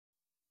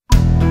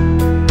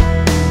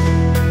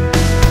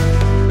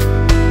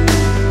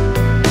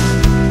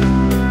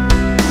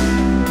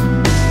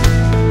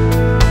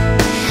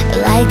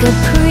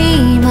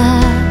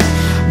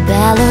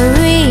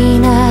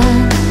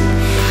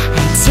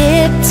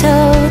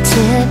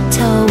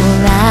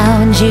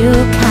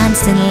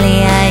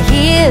constantly. I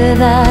hear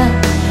the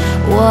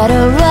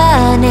water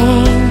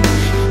running.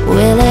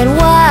 Will it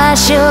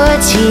wash your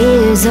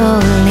tears or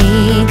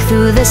leak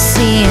through the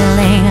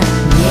ceiling?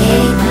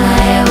 Make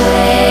my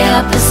way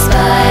up a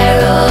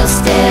spiral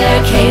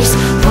staircase,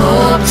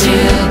 hope to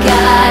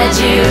guide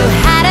you.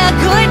 Had a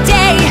good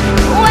day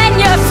when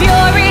you're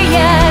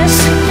furious,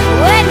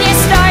 when you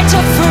start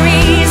to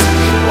freeze,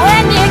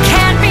 when you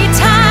can't be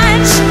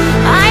touched.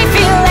 I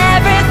feel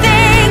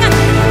everything.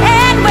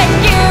 And when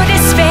you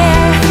despair,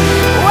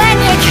 when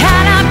you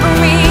cannot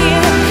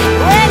breathe,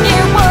 when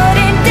you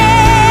wouldn't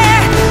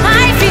dare,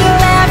 I feel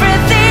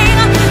everything.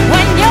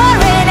 When you're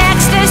in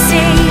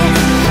ecstasy,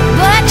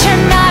 but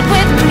you're not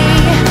with me,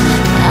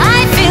 I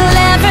feel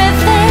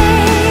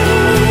everything.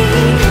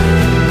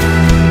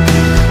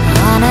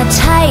 On a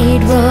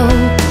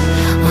tightrope,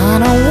 on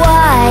a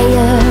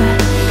wire,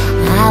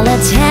 I'll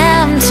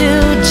attempt to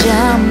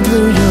jump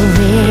through your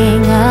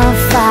ring of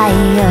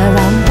fire.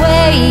 I'm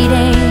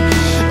waiting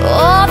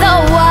all the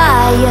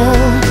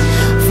while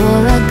for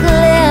a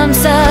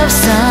glimpse of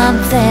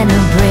something to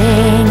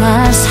bring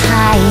us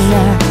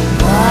higher.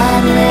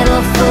 One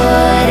little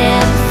foot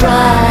in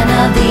front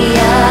of the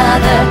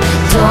other.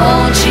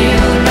 Don't you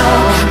know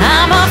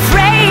I'm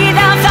afraid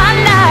of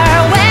thunder?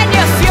 When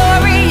you're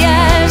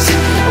furious,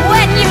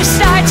 when you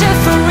start to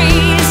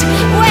freeze,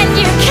 when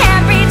you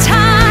can't be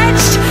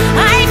touched,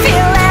 I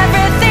feel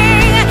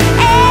everything.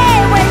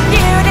 And when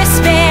you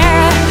despair,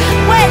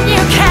 when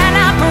you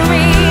cannot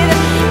breathe,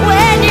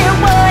 when you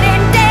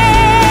wouldn't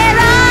dare,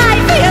 I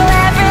feel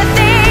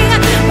everything.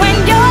 When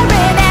you're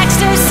in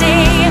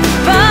ecstasy,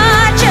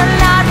 but you're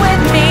not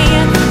with me,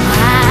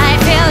 I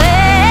feel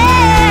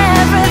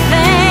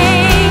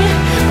everything.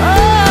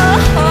 Oh,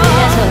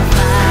 there's a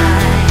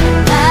fine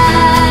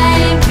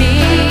line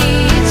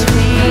between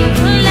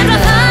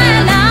love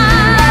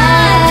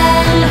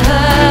and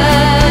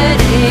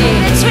hurting,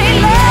 between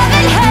love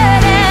and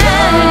hurting.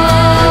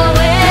 Knowing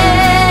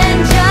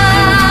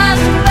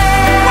just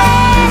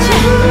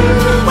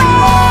when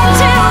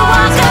to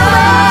walk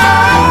away.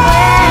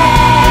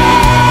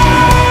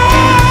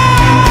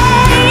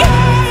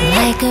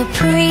 Like a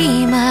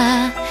prima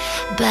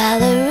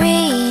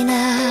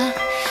ballerina,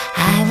 I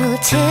will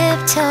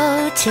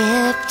tiptoe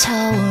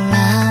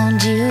around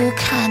you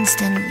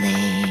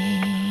constantly.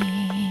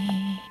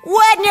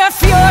 When you're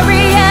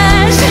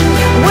furious,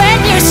 when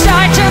you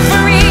start to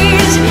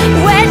freeze,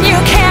 when you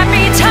can't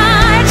be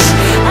touched,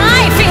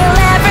 I feel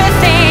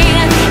everything.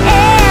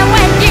 And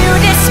when you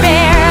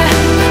despair,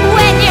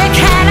 when you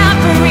cannot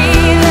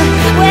breathe,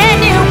 when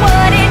you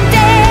wouldn't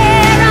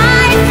dare,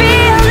 I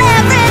feel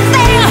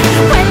everything.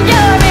 When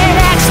you're in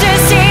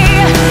ecstasy,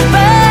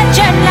 but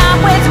you're not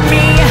with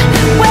me,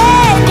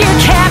 when you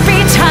can't be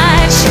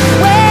touched,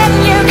 when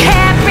you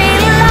can't be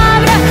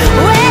loved,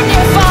 when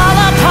you fall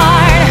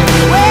apart,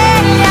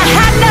 when you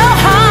have no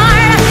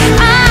heart,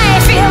 I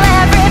feel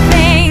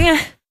everything.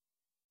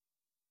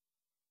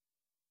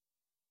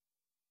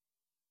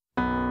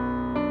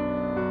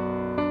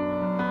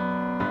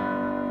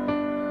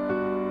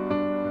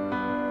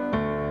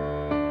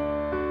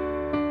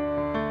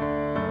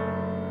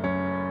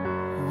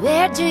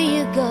 Where do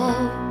you go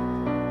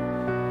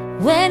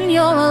when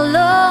you're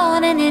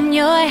alone and in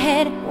your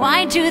head?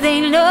 Why do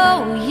they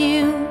know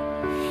you?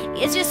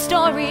 Is your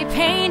story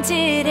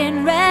painted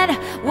in red?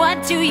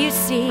 What do you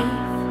see?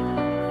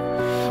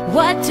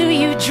 What do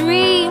you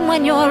dream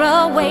when you're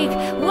awake?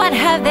 What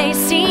have they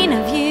seen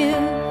of you?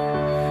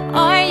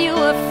 Are you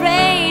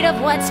afraid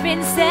of what's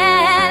been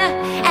said?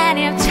 And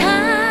if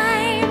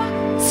time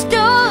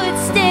stood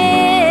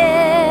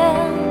still,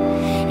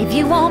 if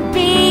you won't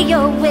be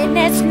your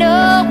witness,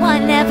 no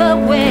one ever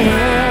will.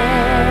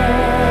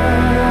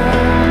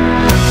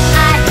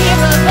 I hear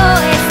a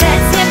voice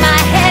that's in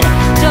my head.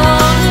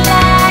 Don't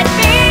let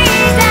me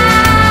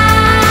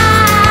down,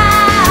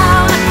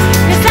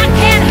 'cause I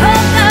can't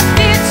hold the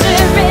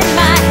future in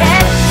my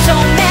head. So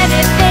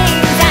many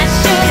things I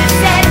should have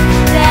said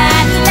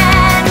that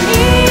let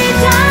me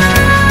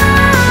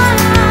down.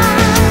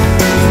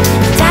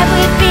 That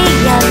would be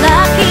a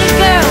lucky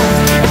girl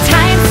if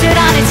time stood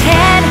on its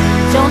head.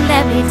 Don't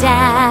let me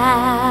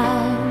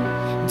down,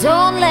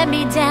 don't let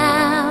me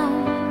down.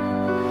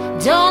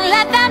 Don't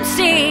let them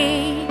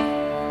see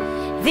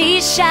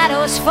these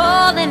shadows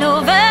falling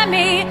over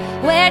me.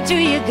 Where do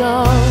you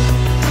go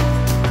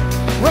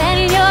when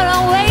you're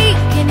awake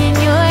and in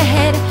your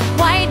head?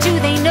 Why do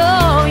they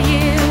know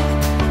you?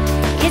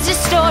 Is your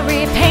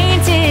story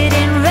painted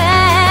in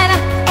red?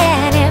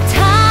 And if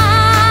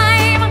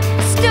time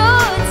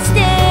stood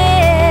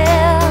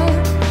still,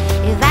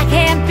 if I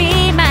can't be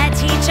my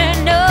teacher,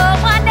 no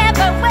one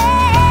ever will.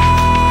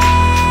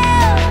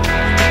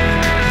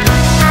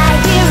 I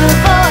hear a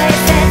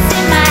voice that's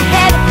in my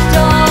head.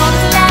 Don't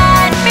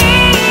let me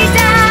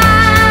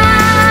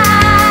down,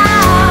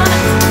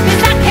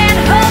 'cause I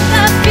can't hold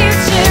the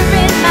future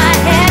in my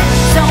head.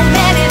 So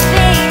many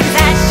things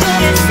I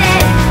should have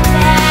said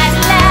that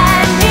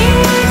let me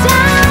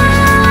down.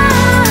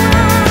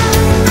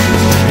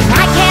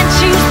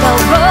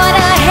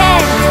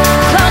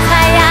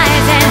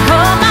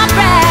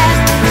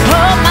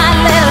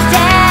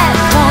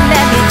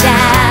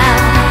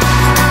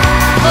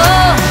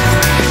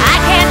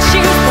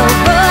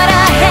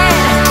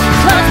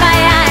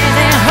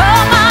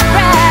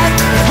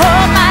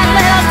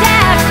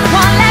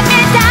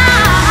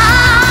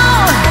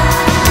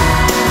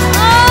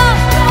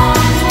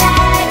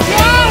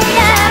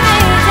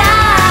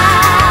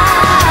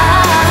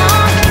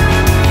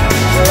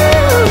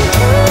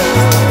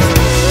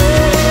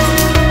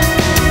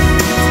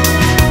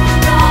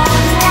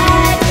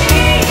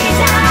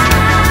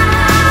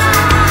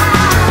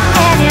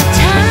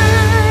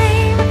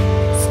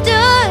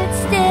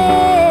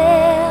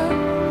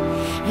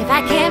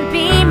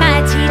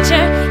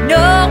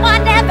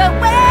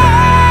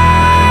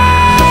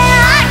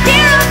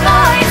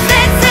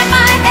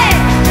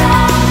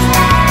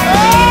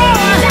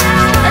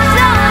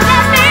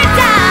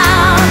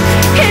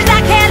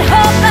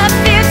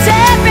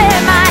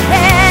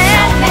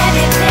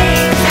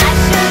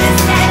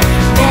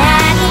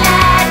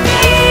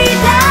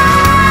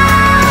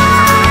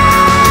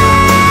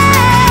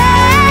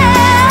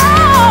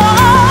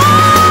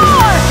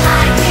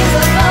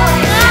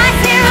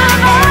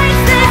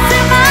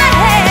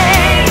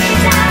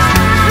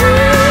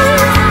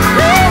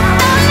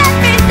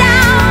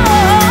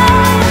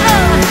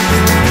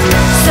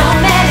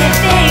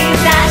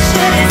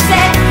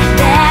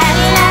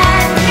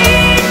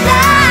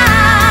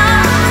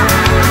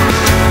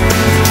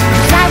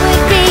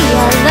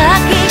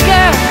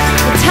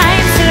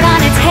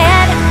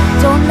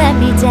 let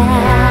me down.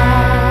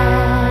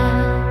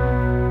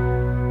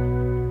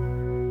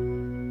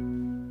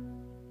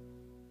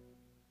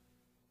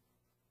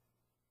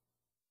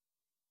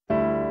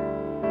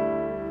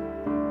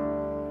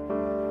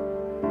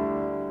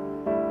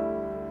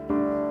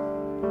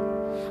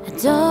 I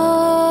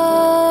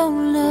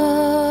don't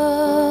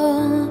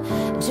know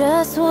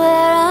just where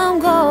I'm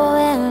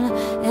going,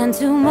 and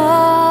tomorrow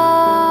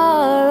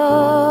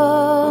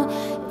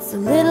it's a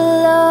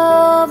little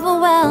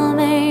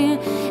overwhelming,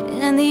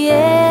 and the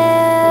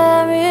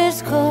air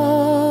is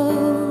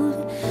cold,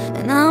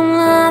 and I'm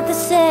not the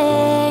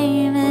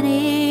same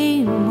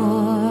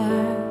anymore.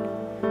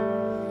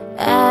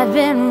 I've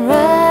been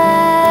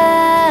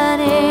running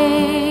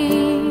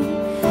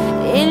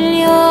in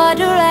your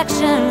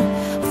direction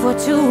for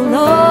too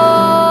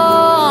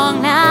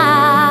long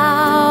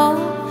now.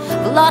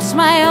 I've lost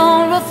my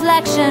own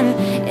reflection,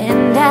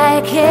 and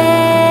I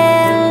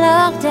can't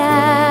look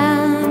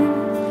down.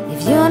 If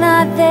you're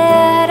not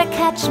there to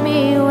catch me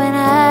when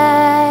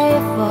I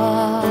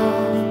fall,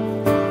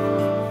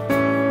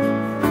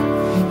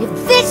 if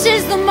this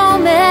is the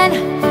moment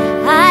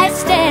I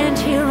stand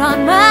here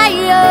on my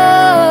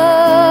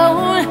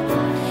own,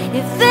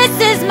 if this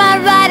is my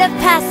rite of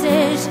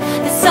passage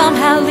that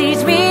somehow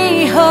leads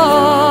me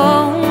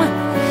home,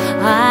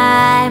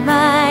 I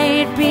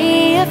might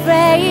be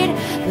afraid,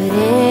 but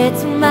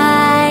it's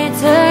my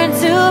turn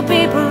to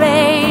be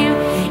brave.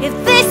 If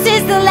this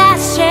is the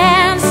last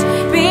chance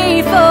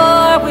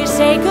before we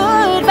say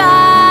goodbye,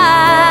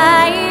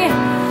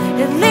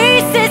 at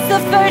least it's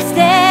the first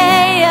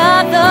day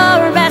of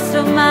the rest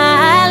of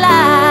my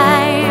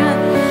life.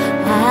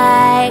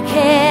 I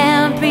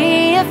can't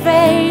be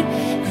afraid,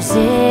 'cause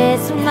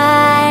it's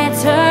my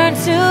turn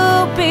to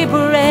be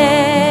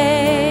brave.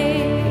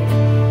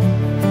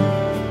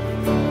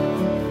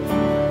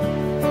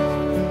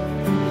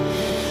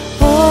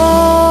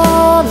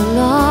 All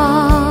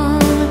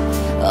along,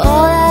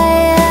 all I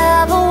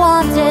ever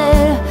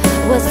wanted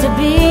was to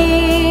be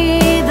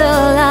the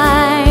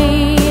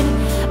light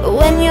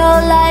when your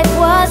life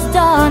was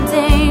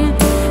daunting,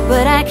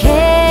 but I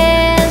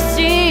can't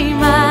see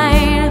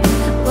mine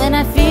when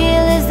I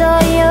feel as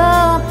though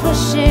you're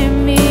pushing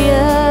me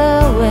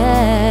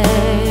away.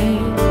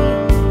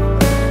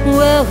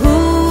 Well,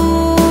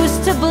 who's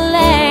to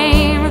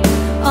blame?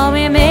 Are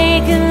we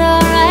making the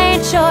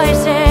right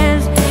choices?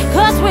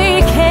 'Cause we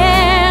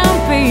can't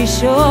be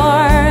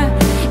sure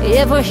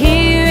if we're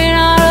here